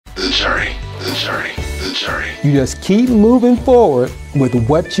The journey. You just keep moving forward with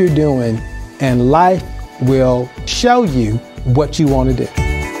what you're doing, and life will show you what you want to do.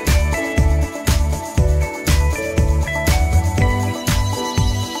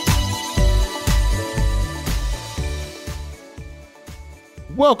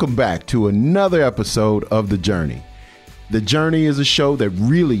 Welcome back to another episode of The Journey. The Journey is a show that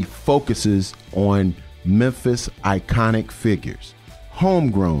really focuses on Memphis iconic figures,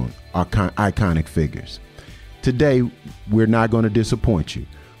 homegrown iconic figures. Today, we're not going to disappoint you.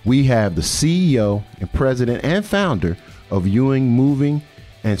 We have the CEO and president and founder of Ewing Moving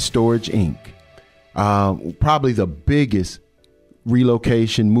and Storage Inc., probably the biggest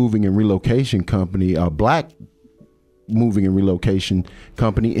moving and relocation company, black moving and relocation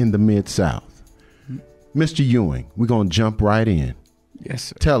company in the Mid-South. Mr. Ewing, we're going to jump right in. Yes,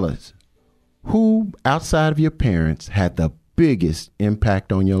 sir. Tell us, who outside of your parents had the biggest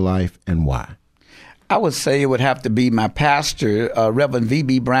impact on your life and why? I would say it would have to be my pastor, Reverend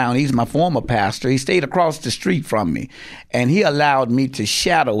V.B. Brown. He's my former pastor. He stayed across the street from me, and he allowed me to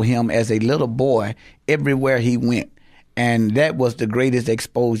shadow him as a little boy everywhere he went, and that was the greatest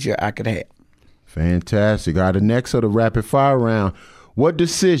exposure I could have. Fantastic. All right, the next sort of rapid fire round. What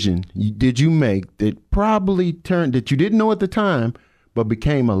decision did you make that that you didn't know at the time, but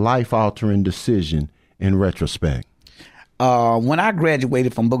became a life-altering decision in retrospect? When I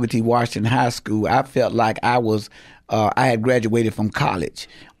graduated from Booker T. Washington High School, I felt like I had graduated from college,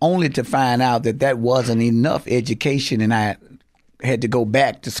 only to find out that wasn't enough education, and I had to go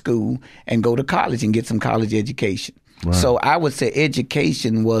back to school and go to college and get some college education. Right. So I would say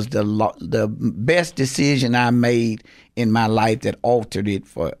education was the best decision I made in my life that altered it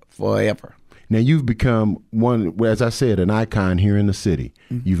forever. Now, you've become as I said, an icon here in the city.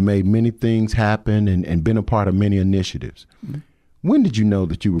 Mm-hmm. You've made many things happen and been a part of many initiatives. Mm-hmm. When did you know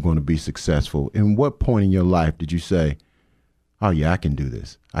that you were going to be successful? And what point in your life did you say, oh, yeah, I can do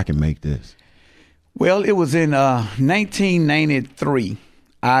this. I can make this? Well, it was in 1993.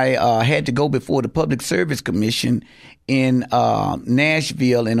 I had to go before the Public Service Commission in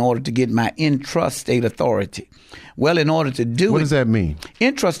Nashville in order to get my intrastate authority. Well, in order to do What does that mean?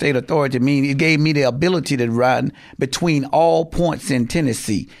 Intrastate authority means it gave me the ability to run between all points in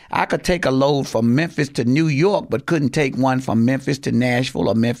Tennessee. I could take a load from Memphis to New York, but couldn't take one from Memphis to Nashville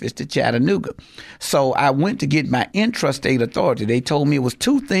or Memphis to Chattanooga. So I went to get my intrastate authority. They told me it was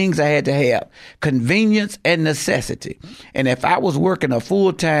two things I had to have: convenience and necessity. And if I was working a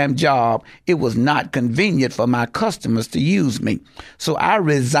full-time job, it was not convenient for my customers to use me. So I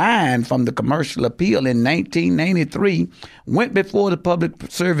resigned from the commercial appeal in 1993, went before the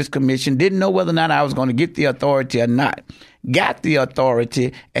Public Service Commission, didn't know whether or not I was going to get the authority or not. Got the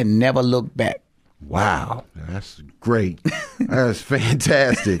authority and never looked back. Wow, that's great. That's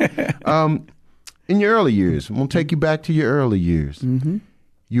fantastic. In your early years, I'm going to take you back to your early years. Mm-hmm.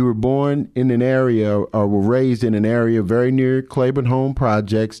 You were born in an area or were raised in an area very near Claiborne Home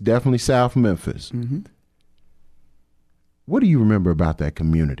Projects, definitely South Memphis. Mm-hmm. What do you remember about that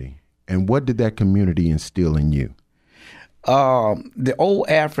community? And what did that community instill in you? The old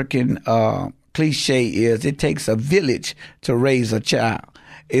African cliche is it takes a village to raise a child.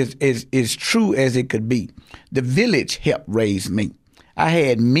 Is true as it could be. The village helped raise me. I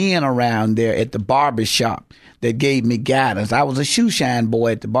had men around there at the barber shop that gave me guidance. I was a shoe shine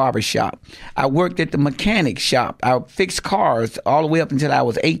boy at the barber shop. I worked at the mechanic shop. I fixed cars all the way up until I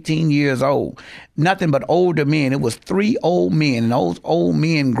was 18 years old. Nothing but older men. It was 3 old men, and those old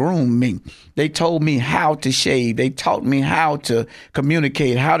men groomed me. They told me how to shave. They taught me how to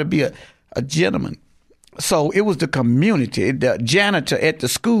communicate, how to be a gentleman. So it was the community. The janitor at the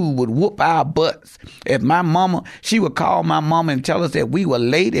school would whoop our butts. If my mama, she would call my mama and tell us that we were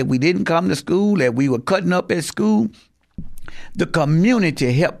late, that we didn't come to school, that we were cutting up at school. The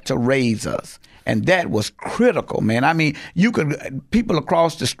community helped to raise us. And that was critical, man. I mean, people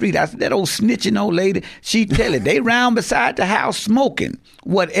across the street, I said, that old snitching old lady, she'd tell it. They round beside the house smoking,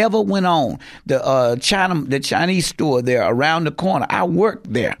 whatever went on. The Chinese store there around the corner, I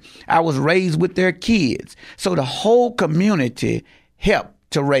worked there. I was raised with their kids. So the whole community helped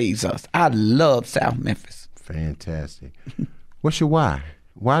to raise us. I love South Memphis. Fantastic. What's your why?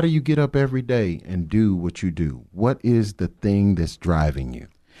 Why do you get up every day and do what you do? What is the thing that's driving you?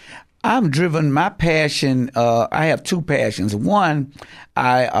 I'm driven. My passion, I have 2 passions. One,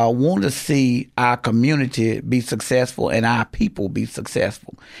 I want to see our community be successful and our people be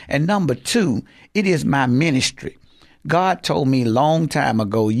successful. And number 2, it is my ministry. God told me long time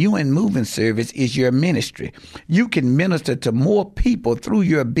ago, Ewing Moving Service is your ministry. You can minister to more people through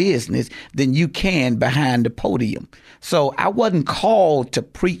your business than you can behind the podium. So I wasn't called to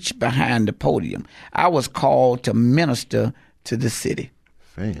preach behind the podium. I was called to minister to the city.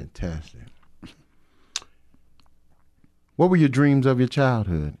 Fantastic. What were your dreams of your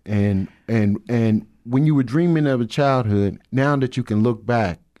childhood? And when you were dreaming of a childhood, now that you can look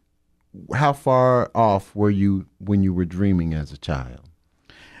back, how far off were you when you were dreaming as a child?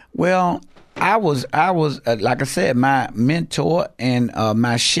 Well, I was like I said, my mentor and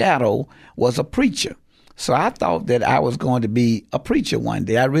my shadow was a preacher. So I thought that I was going to be a preacher one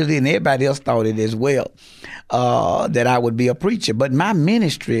day. And everybody else thought it as well, that I would be a preacher. But my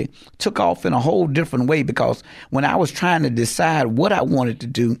ministry took off in a whole different way, because when I was trying to decide what I wanted to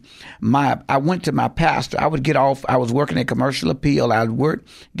do, I went to my pastor. I would get off. I was working at Commercial Appeal. I'd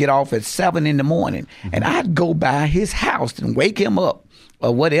get off at 7 in the morning, and I'd go by his house and wake him up.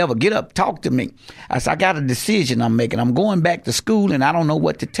 Or whatever, get up, talk to me. I said, I got a decision I'm making. I'm going back to school and I don't know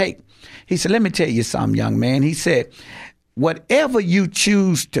what to take. He said, let me tell you something, young man. He said, whatever you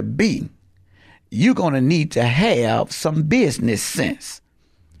choose to be, you're going to need to have some business sense.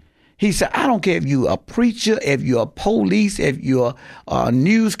 He said, I don't care if you're a preacher, if you're a police, if you're a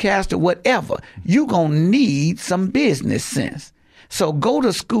newscaster, whatever, you're going to need some business sense. So go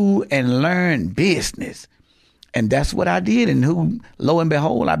to school and learn business. And that's what I did, and lo and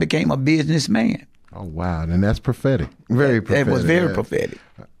behold, I became a businessman. Oh, wow. And that's prophetic. Very prophetic. It was very prophetic.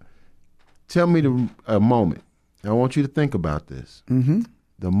 Tell me a moment. I want you to think about this. Mm-hmm.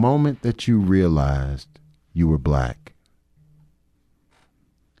 The moment that you realized you were black.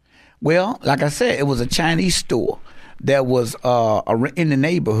 Well, like I said, it was a Chinese store that was in the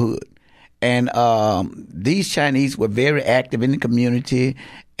neighborhood. And these Chinese were very active in the community,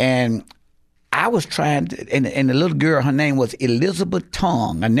 and I was trying to, and the little girl, her name was Elizabeth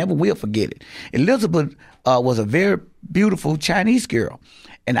Tong. I never will forget it. Elizabeth was a very beautiful Chinese girl.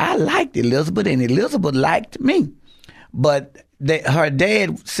 And I liked Elizabeth, and Elizabeth liked me. But her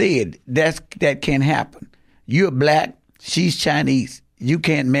dad said, that can't happen. You're black, she's Chinese. You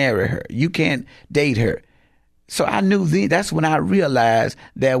can't marry her. You can't date her. So I knew that's when I realized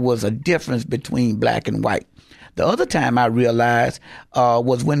there was a difference between black and white. The other time I realized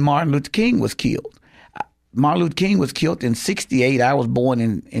was when Martin Luther King was killed. Martin Luther King was killed in 1968. I was born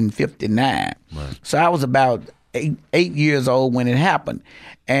in 1959. Right. So I was about eight years old when it happened.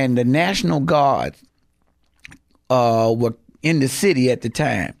 And the National Guard were in the city at the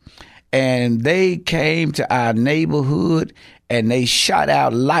time. And they came to our neighborhood and they shot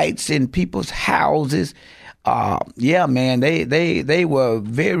out lights in people's houses. Yeah, man, they were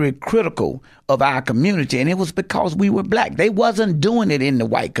very critical of our community, and it was because we were black. They wasn't doing it in the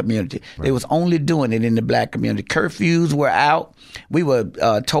white community. Right. They was only doing it in the black community. Curfews were out. We were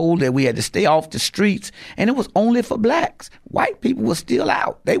told that we had to stay off the streets, and it was only for blacks. White people were still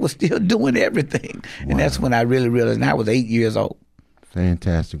out. They were still doing everything. Wow. And that's when I really realized, and I was 8 years old.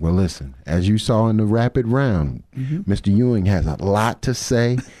 Fantastic. Well, listen, as you saw in the rapid round, Mr. Ewing has a lot to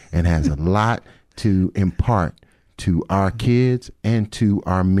say and has a lot to impart to our kids and to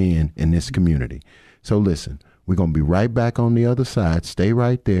our men in this community. So listen, we're going to be right back on the other side. Stay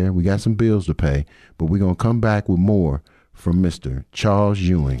right there. We got some bills to pay, but we're going to come back with more from Mr. Charles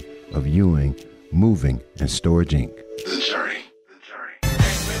Ewing of Ewing Moving and Storage, Inc. The Journey.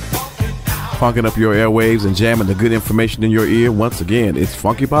 Funking up your airwaves and jamming the good information in your ear. Once again, it's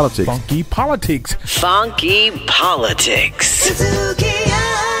Funky Politics. Funky Politics. Funky Politics.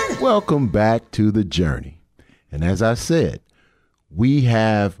 Welcome back to The Journey. And as I said, we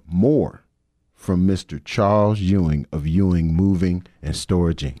have more from Mr. Charles Ewing of Ewing Moving and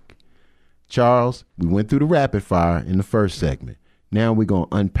Storage, Inc. Charles, we went through the rapid fire in the first segment. Now we're going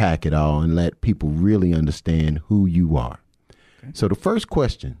to unpack it all and let people really understand who you are. Okay. So the first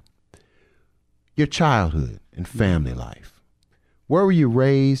question, your childhood and family life. Where were you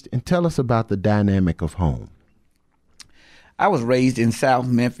raised? And tell us about the dynamic of home. I was raised in South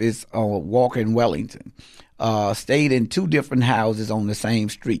Memphis, Walker and Wellington. Stayed in two different houses on the same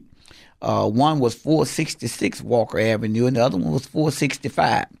street. One was 466 Walker Avenue, and the other one was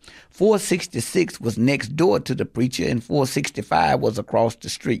 465. 466 was next door to the preacher, and 465 was across the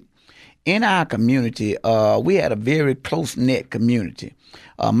street. In our community, we had a very close-knit community.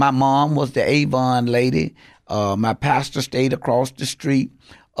 My mom was the Avon lady. My pastor stayed across the street.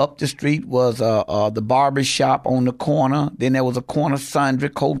 Up the street was the barber shop on the corner. Then there was a corner sundry,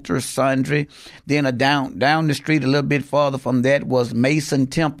 Coulter's Sundry. Then down the street a little bit farther from that was Mason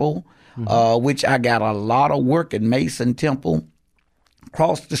Temple, which I got a lot of work at Mason Temple.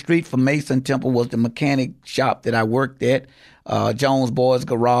 Across the street from Mason Temple was the mechanic shop that I worked at, Jones Boys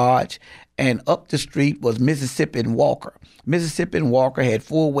Garage. And up the street was Mississippi and Walker. Mississippi and Walker had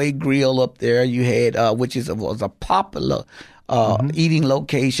four-way grill up there. You had, was a popular eating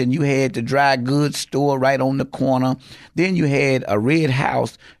location. You had the dry goods store right on the corner. Then you had a Red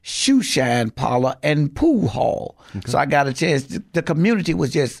House, shoe shine parlor, and pool hall. Okay. So I got a chance. The community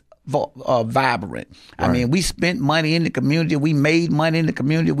was just vibrant. Right. I mean, we spent money in the community. We made money in the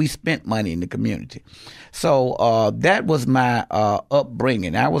community. We spent money in the community. So that was my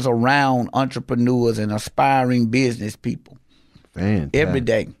upbringing. I was around entrepreneurs and aspiring business people. Fantastic. Every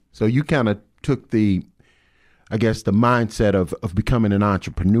day. So you kind of took the mindset of becoming an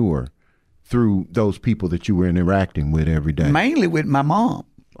entrepreneur through those people that you were interacting with every day. Mainly with my mom.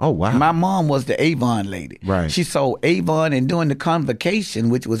 Oh, wow. My mom was the Avon lady. Right. She sold Avon, and during the convocation,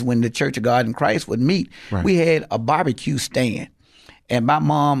 which was when the Church of God in Christ would meet, right, we had a barbecue stand. And my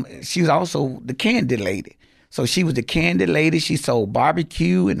mom, she was also the candy lady. So she was the candy lady. She sold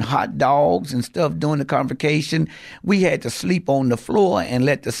barbecue and hot dogs and stuff during the convocation. We had to sleep on the floor and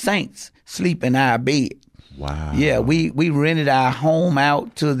let the saints sleep in our bed. Wow. Yeah, we rented our home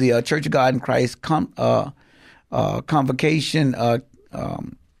out to the Church of God in Christ convocation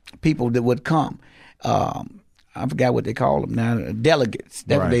people that would come. I forgot what they call them now. Delegates.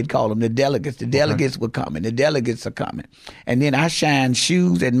 That's what they'd call them. The delegates. The delegates were coming. The delegates are coming. And then I shined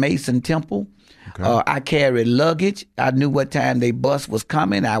shoes at Mason Temple. Okay. I carried luggage. I knew what time their bus was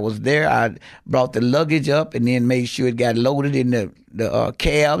coming. I was there. I brought the luggage up and then made sure it got loaded in the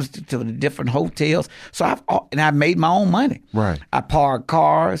cabs to the different hotels. So I made my own money. Right. I parked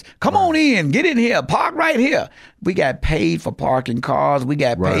cars. Come on in. Get in here. Park right here. We got paid for parking cars. We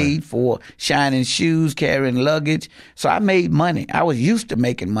got paid for shining shoes, carrying luggage. So I made money. I was used to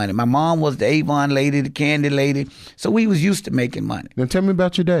making money. My mom was the Avon lady, the candy lady. So we was used to making money. Now tell me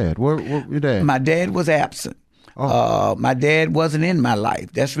about your dad. Where your dad? My dad was absent. Oh. My dad wasn't in my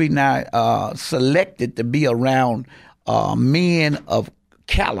life. That's the reason I selected to be around men of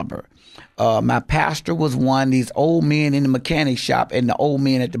caliber. My pastor was one, these old men in the mechanic shop and the old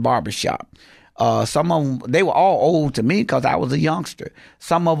men at the barber shop. Some of them, they were all old to me because I was a youngster.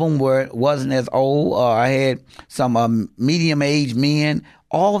 Some of them wasn't as old. I had some medium-aged men.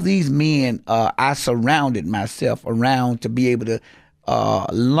 All these men, I surrounded myself around to be able to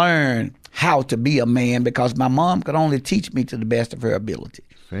learn how to be a man because my mom could only teach me to the best of her ability.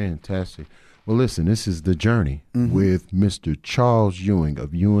 Fantastic. Well, listen, this is The Journey with Mr. Charles Ewing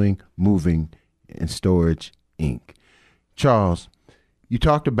of Ewing Moving and Storage, Inc. Charles, you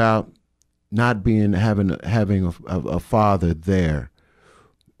talked about not having a father there.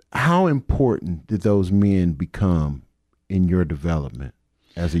 How important did those men become in your development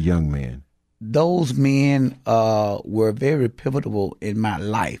as a young man? Those men were very pivotal in my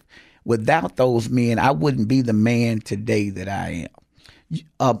life. Without those men, I wouldn't be the man today that I am.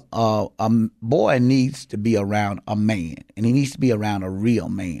 A boy needs to be around a man, and he needs to be around a real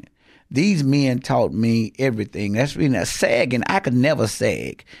man. These men taught me everything. That's really sagging. I could never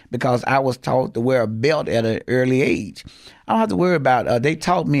sag because I was taught to wear a belt at an early age. I don't have to worry about they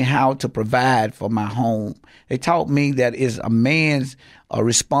taught me how to provide for my home. They taught me that it's a man's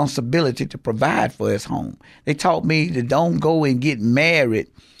responsibility to provide for his home. They taught me to don't go and get married,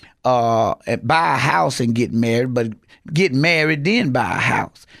 and buy a house and get married, but get married then buy a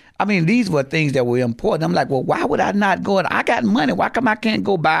house. I mean, these were things that were important. I'm like, well, why would I not go? I got money. Why come I can't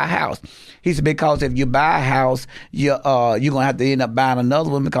go buy a house? He said, because if you buy a house, you're going to have to end up buying another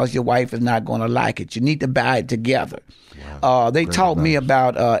one because your wife is not going to like it. You need to buy it together. Wow. They taught me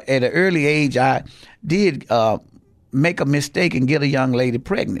about, at an early age, I did make a mistake and get a young lady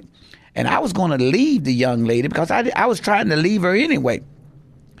pregnant. And I was going to leave the young lady because I was trying to leave her anyway.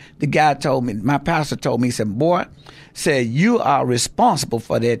 The guy told me, my pastor told me, he said, boy, said, you are responsible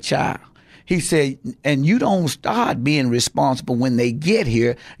for that child. He said, and you don't start being responsible when they get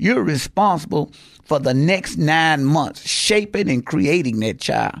here. You're responsible for the next 9 months, shaping and creating that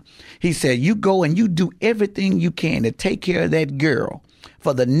child. He said, you go and you do everything you can to take care of that girl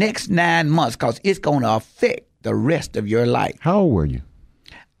for the next 9 months because it's going to affect the rest of your life. How old were you?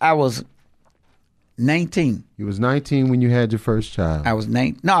 I was 19. You was 19 when you had your first child. I was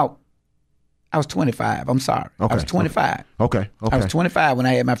 19. No, I was 25. I'm sorry. Okay. I was 25. Okay. I was 25 when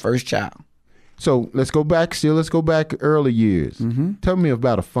I had my first child. So let's go back early years. Mm-hmm. Tell me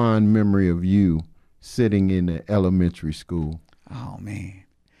about a fond memory of you sitting in the elementary school. Oh, man.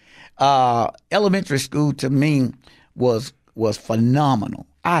 Elementary school to me was phenomenal.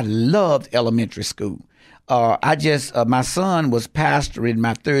 I loved elementary school. My son was pastoring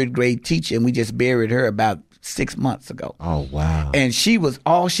my third grade teacher, and we just buried her about 6 months ago. Oh, wow. And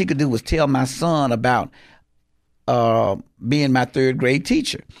all she could do was tell my son about being my third grade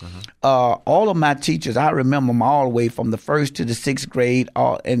teacher. All of my teachers, I remember them all the way from the first to the sixth grade,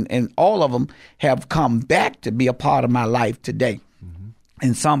 and all of them have come back to be a part of my life today.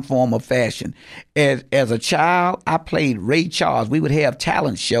 In some form or fashion. As a child, I played Ray Charles. We would have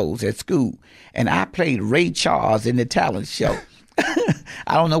talent shows at school, and I played Ray Charles in the talent show.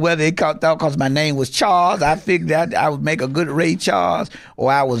 I don't know whether they thought because my name was Charles, I figured I would make a good Ray Charles,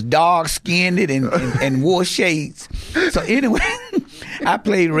 or I was dark-skinned and wore shades. So anyway, I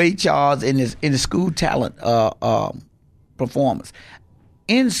played Ray Charles in the school talent performance.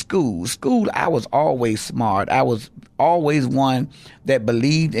 In school, I was always smart. I was always one that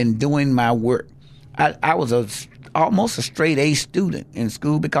believed in doing my work. I was almost a straight A student in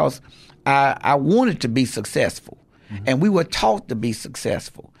school because I wanted to be successful, and we were taught to be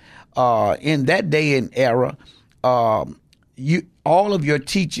successful. In that day and era, all of your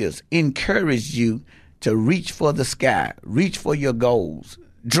teachers encouraged you to reach for the sky, reach for your goals,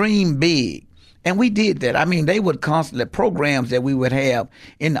 dream big. And we did that. I mean, they would constantly, programs that we would have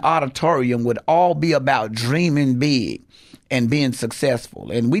in the auditorium would all be about dreaming big and being successful.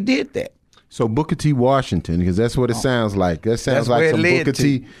 And we did that. So Booker T. Washington, because that's what it sounds like. That sounds like some Booker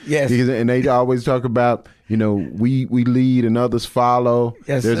T. Yes. And they always talk about, we lead and others follow.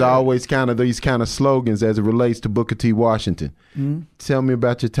 Yes, There's sir. always kind of these kind of slogans as it relates to Booker T. Washington. Mm-hmm. Tell me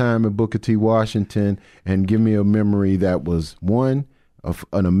about your time at Booker T. Washington and give me a memory that was, one,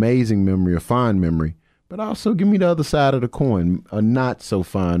 an amazing memory, a fond memory, but also give me the other side of the coin, a not so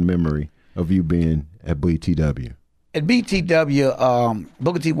fond memory of you being at BTW. At BTW,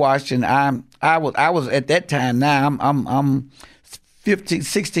 Booker T. Washington, I was at that time. Now I'm 15,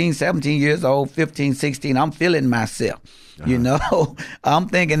 16, 17 years old, 15, 16. I'm feeling myself, I'm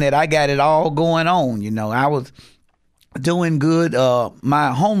thinking that I got it all going on. I was doing good.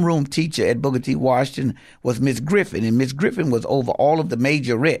 My homeroom teacher at Booker T. Washington was Miss Griffin, and Miss Griffin was over all of the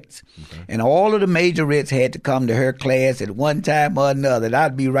majorettes. Okay. And all of the majorettes had to come to her class at one time or another, and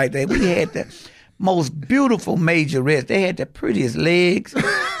I'd be right there. We had the most beautiful majorettes. They had the prettiest legs.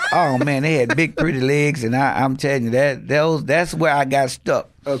 Oh, man, they had big, pretty legs, and I'm telling you, that's where I got stuck.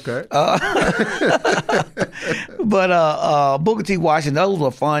 Okay. But Booker T. Washington, those were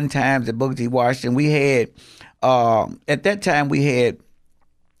fun times at Booker T. Washington. We had at that time, we had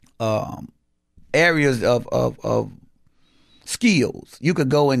areas of skills. You could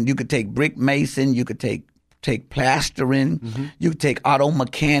go and you could take brick mason, you could take plastering, you could take auto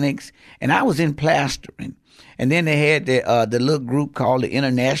mechanics, and I was in plastering. And then they had the little group called the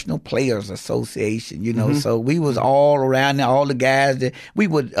International Players Association, so we was all around there, all the guys that we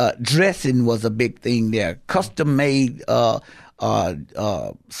would, dressing was a big thing there, custom made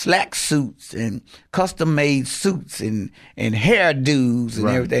slack suits and custom made suits and hairdos and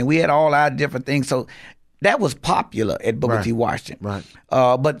everything. We had all our different things. So that was popular at Booker T. Washington. Right.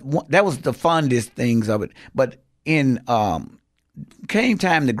 But that was the fondest things of it. But in came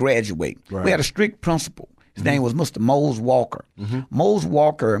time to graduate, we had a strict principal. His name was Mr. Mose Walker. Mose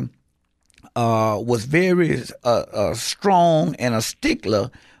Walker was very strong and a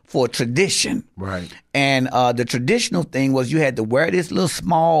stickler for tradition. Right. And the traditional thing was you had to wear this little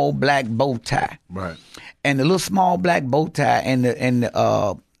small black bow tie. Right. And the little small black bow tie and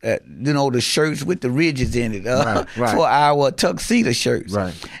the shirts with the ridges in it for our tuxedo shirts.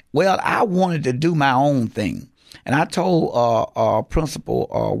 Right. Well, I wanted to do my own thing. And I told Principal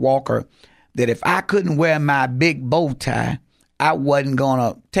Walker that if I couldn't wear my big bow tie, I wasn't going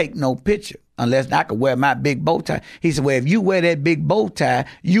to take no picture unless I could wear my big bow tie. He said, well, if you wear that big bow tie,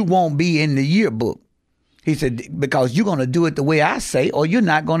 you won't be in the yearbook. He said, because you're going to do it the way I say, or you're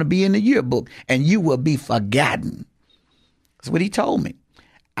not going to be in the yearbook, and you will be forgotten. That's what he told me.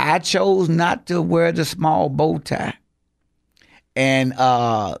 I chose not to wear the small bow tie and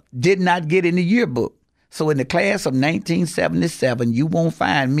did not get in the yearbook. So in the class of 1977, you won't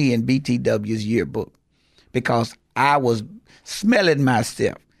find me in BTW's yearbook because I was smelling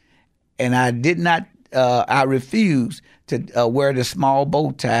myself. And I did not, I refused to wear the small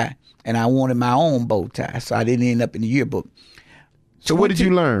bow tie, and I wanted my own bow tie, so I didn't end up in the yearbook. So what did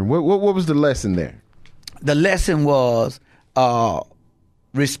you learn? What was the lesson there? The lesson was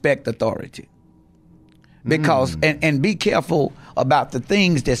respect authority. Because, and be careful about the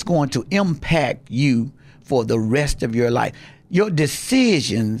things that's going to impact you for the rest of your life. Your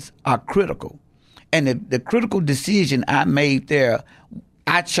decisions are critical. And the critical decision I made there,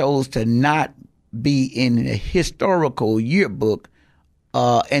 I chose to not be in a historical yearbook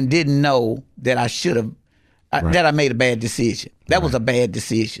and didn't know that I should have that I made a bad decision. That was a bad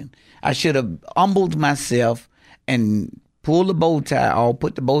decision. I should have humbled myself and pulled the bow tie or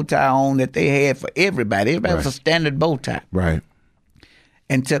put the bow tie on that they had for everybody. Everybody was a standard bow tie. Right.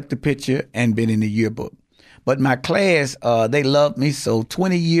 And took the picture and been in the yearbook. But my class, they loved me. So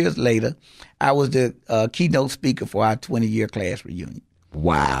 20 years later, I was the keynote speaker for our 20-year class reunion.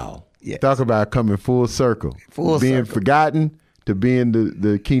 Wow. Yes. Talk about coming full circle. Being forgotten to being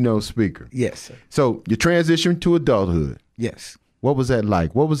the keynote speaker. Yes, sir. So you transitioned to adulthood. Yes. What was that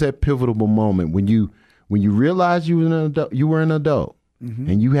like? What was that pivotal moment when you realized you were an adult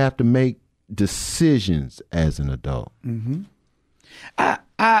and you have to make decisions as an adult? Mm-hmm.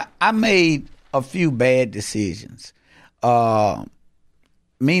 I made a few bad decisions,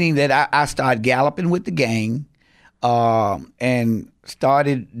 meaning that I started galloping with the gang and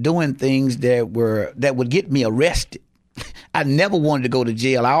started doing things that would get me arrested. I never wanted to go to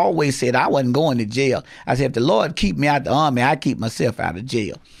jail. I always said I wasn't going to jail. I said, if the Lord keep me out the Army, I keep myself out of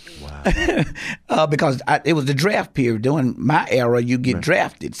jail. Wow. Because it was the draft period. During my era, you get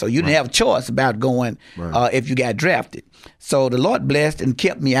drafted. So you didn't have a choice about going if you got drafted. So the Lord blessed and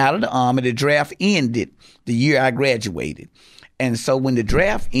kept me out of the Army. The draft ended the year I graduated. And so when the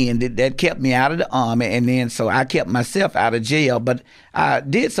draft ended, that kept me out of the Army. And then so I kept myself out of jail. But I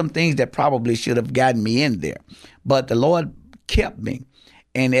did some things that probably should have gotten me in there. But the Lord kept me.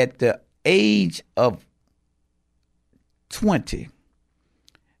 And at the age of 20,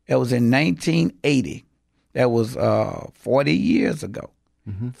 that was in 1980. That was 40 years ago.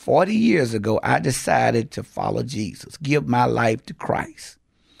 40 years ago, I decided to follow Jesus, give my life to Christ.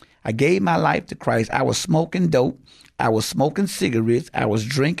 I gave my life to Christ. I was smoking dope. I was smoking cigarettes. I was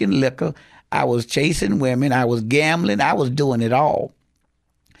drinking liquor. I was chasing women. I was gambling. I was doing it all.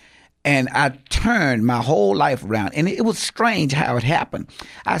 And I turned my whole life around. And it was strange how it happened.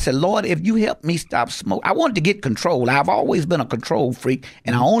 I said, Lord, if you help me stop smoking. I wanted to get control. I've always been a control freak,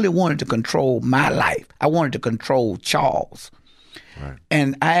 and I only wanted to control my life. I wanted to control Charles. Right.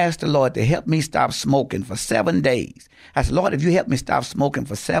 And I asked the Lord to help me stop smoking for 7 days. I said, Lord, if you help me stop smoking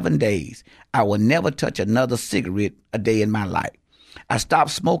for 7 days, I will never touch another cigarette a day in my life. I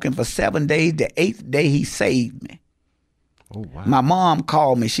stopped smoking for 7 days. The 8th day, he saved me. Oh, wow. My mom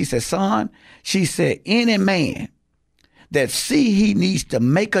called me. She said, son, she said, any man that see he needs to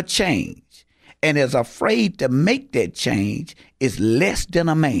make a change and is afraid to make that change is less than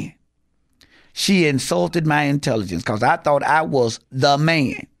a man. She insulted my intelligence because I thought I was the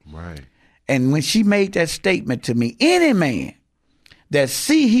man. Right. And when she made that statement to me, any man that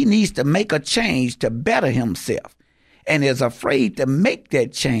see he needs to make a change to better himself and is afraid to make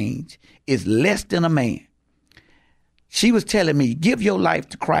that change is less than a man. She was telling me, give your life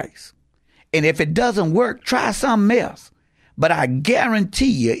to Christ. And if it doesn't work, try something else. But I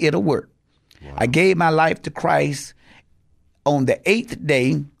guarantee you it'll work. Wow. I gave my life to Christ on the 8th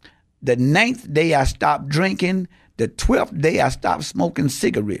day. The 9th day, I stopped drinking. The 12th day, I stopped smoking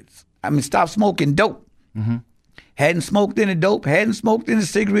cigarettes. Stopped smoking dope. Mm-hmm. Hadn't smoked any dope, hadn't smoked any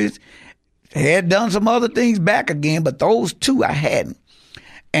cigarettes, had done some other things back again, but those two I hadn't.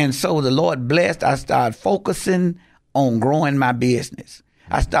 And so the Lord blessed. I started focusing on growing my business.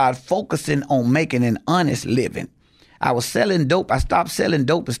 I started focusing on making an honest living. I was selling dope. I stopped selling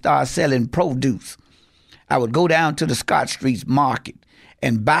dope and started selling produce. I would go down to the Scott Street market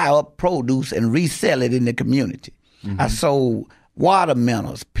and buy up produce and resell it in the community. Mm-hmm. I sold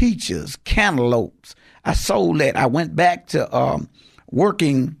watermelons, peaches, cantaloupes. I sold that. I went back to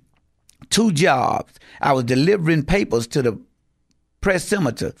working 2 jobs. I was delivering papers to the press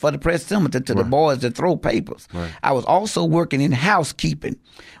cemetery, to the boys that throw papers. Right. I was also working in housekeeping.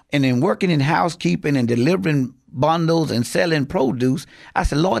 And in working in housekeeping and delivering bundles and selling produce, I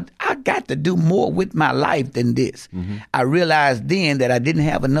said, Lord, I got to do more with my life than this. Mm-hmm. I realized then that I didn't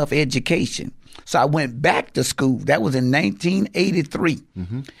have enough education. So I went back to school. That was in 1983.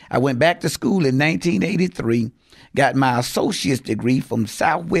 Mm-hmm. I went back to school in 1983, got my associate's degree from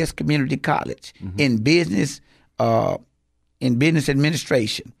Southwest Community College in business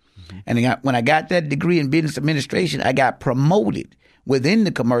administration. Mm-hmm. And when I got that degree in business administration, I got promoted within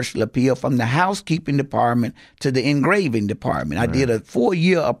the commercial appeal from the housekeeping department to the engraving department. Right. I did a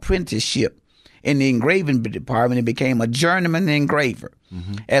 4-year apprenticeship in the engraving department and became a journeyman engraver.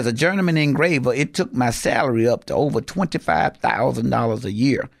 Mm-hmm. As a journeyman engraver, it took my salary up to over $25,000 a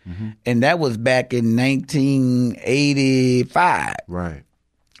year. Mm-hmm. And that was back in 1985. Right.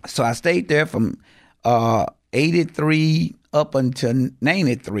 So I stayed there from 83 up until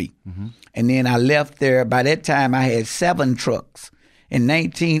 93. Mm-hmm. And then I left there. By that time, I had 7 trucks. In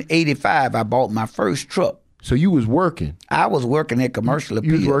 1985, I bought my first truck. So you was working. I was working at Commercial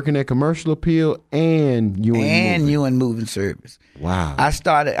Appeal. You was working at Commercial Appeal and Ewing Moving Service. Wow. I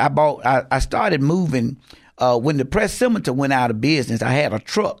started moving when the press cemetery went out of business. I had a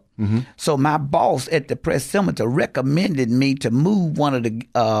truck. So my boss at the press cemetery recommended me to move one of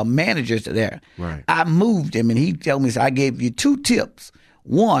the managers there. Right. I moved him, and he told me, so I gave you 2 tips.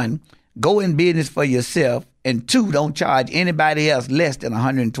 1, go in business for yourself, and 2, don't charge anybody else less than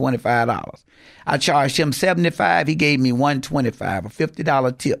 $125. I charged him $75. He gave me $125, a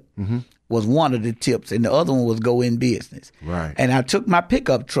 $50 tip. Was one of the tips, and the other one was go in business. Right. And I took my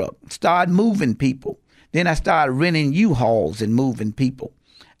pickup truck, started moving people. Then I started renting U-Hauls and moving people.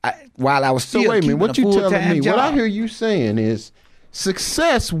 While I was still wait a minute, keeping what a you telling me? job. What I hear you saying is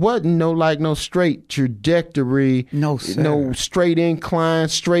success wasn't no straight trajectory, No, sir. no straight incline,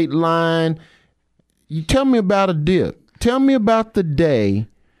 straight line. You tell me about a dip. Tell me about the day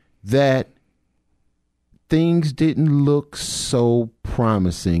that things didn't look so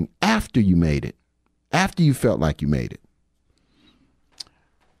promising after you made it, after you felt like you made it.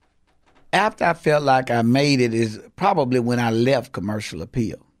 After I felt like I made it is probably when I left Commercial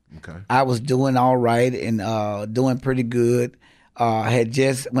Appeal. Okay. I was doing all right and doing pretty good.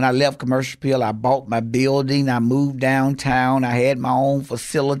 When I left Commercial Appeal, I bought my building. I moved downtown. I had my own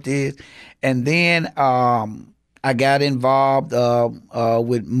facilities. And then I got involved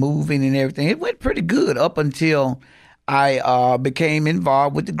with moving and everything. It went pretty good up until I became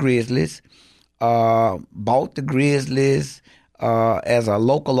involved with the Grizzlies, bought the Grizzlies as a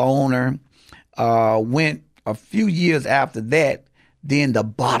local owner. Went a few years after that, then the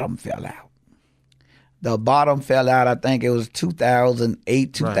bottom fell out. The bottom fell out, I think it was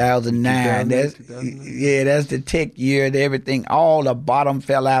 2008, 2009. That's the tech year and everything. All the bottom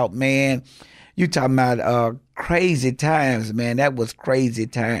fell out, man. You talking about crazy times, man. That was crazy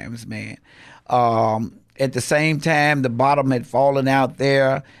times, man. At the same time, the bottom had fallen out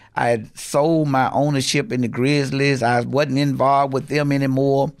there. I had sold my ownership in the Grizzlies. I wasn't involved with them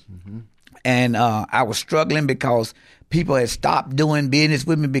anymore. And I was struggling because people had stopped doing business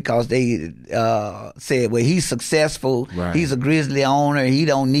with me because they said, well, he's successful. Right. He's a Grizzly owner. He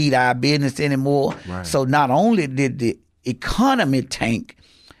don't need our business anymore. Right. So not only did the economy tank,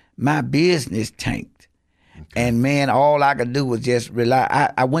 my business tanked. Okay. And, man, all I could do was just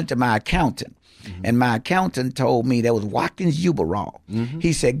rely. I went to my accountant, and my accountant told me, that was Watkins Uberall.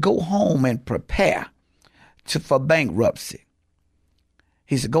 He said, go home and prepare for bankruptcy.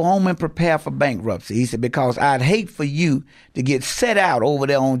 He said, go home and prepare for bankruptcy. He said, because I'd hate for you to get set out over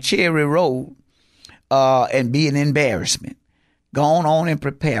there on Cherry Road and be an embarrassment. Go on and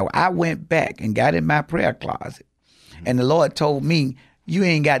prepare. I went back and got in my prayer closet. And the Lord told me, you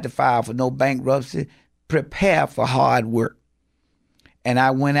ain't got to file for no bankruptcy. Prepare for hard work. And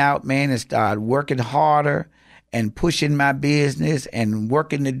I went out, man, and started working harder and pushing my business and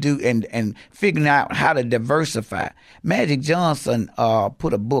working to do and figuring out how to diversify. Magic Johnson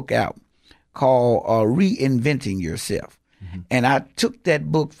put a book out called Reinventing Yourself. And I took that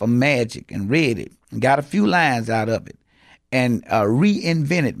book from Magic and read it and got a few lines out of it and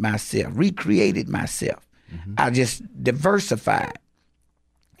reinvented myself, recreated myself. I just diversified.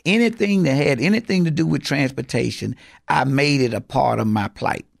 Anything that had anything to do with transportation, I made it a part of my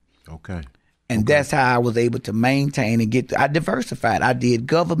plight. Okay. And that's how I was able to maintain and I diversified. I did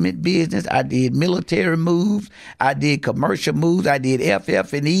government business. I did military moves. I did commercial moves. I did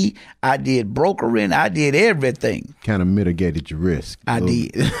FF&E. I did brokering. I did everything. Kind of mitigated your risk. I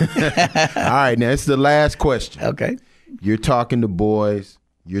did. All right, now it's the last question. Okay. You're talking to boys.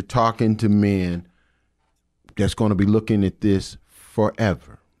 You're talking to men that's going to be looking at this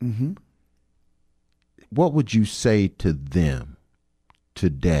forever. What would you say to them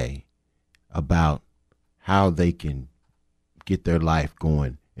today about how they can get their life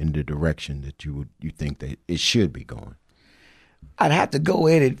going in the direction that you think that it should be going? I'd have to go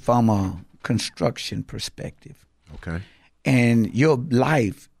at it from a construction perspective. Okay. And your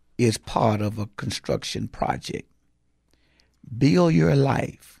life is part of a construction project. Build your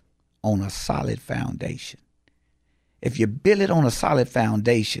life on a solid foundation. If you build it on a solid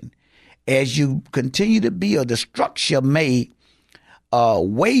foundation, as you continue to build, the structure may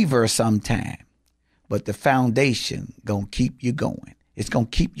waver sometime, but the foundation gonna keep you going. It's gonna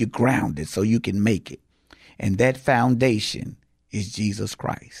keep you grounded so you can make it. And that foundation is Jesus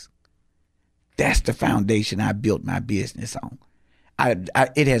Christ. That's the foundation I built my business on.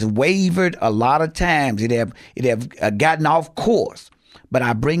 It has wavered a lot of times. It have gotten off course, but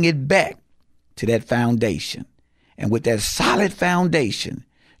I bring it back to that foundation. And with that solid foundation,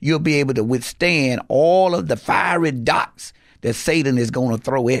 you'll be able to withstand all of the fiery dots that Satan is going to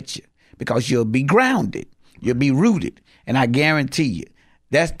throw at you because you'll be grounded. You'll be rooted. And I guarantee you,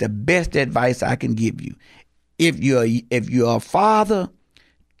 that's the best advice I can give you. If you're a father,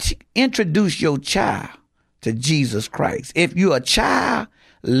 introduce your child to Jesus Christ. If you're a child,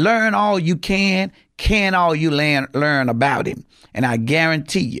 learn all you can all you learn about him. And I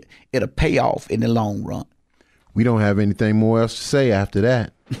guarantee you, it'll pay off in the long run. We don't have anything more else to say after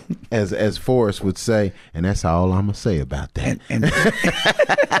that. As Forrest would say, and that's all I'm going to say about that.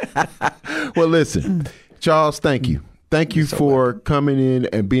 Well, listen, Charles, thank you. Thank you for coming in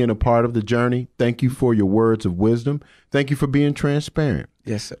and being a part of the journey. Thank you for your words of wisdom. Thank you for being transparent.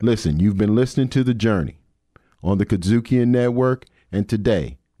 Yes, sir. Listen, you've been listening to The Journey on the KUDZUKIAN Network, and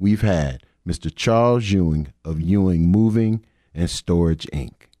today we've had Mr. Charles Ewing of Ewing Moving and Storage,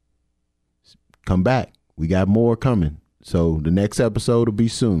 Inc. Come back. We got more coming. So the next episode will be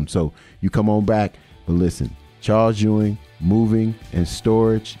soon. So you come on back. But listen, Charles Ewing, Moving and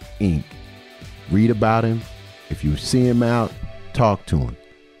Storage, Inc. Read about him. If you see him out, talk to him.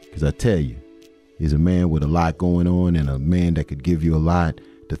 Because I tell you, he's a man with a lot going on and a man that could give you a lot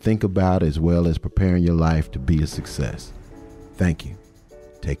to think about as well as preparing your life to be a success. Thank you.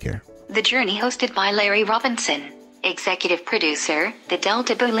 Take care. The Journey hosted by Larry Robinson. Executive producer, the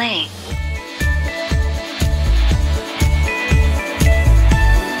Delta Boulay.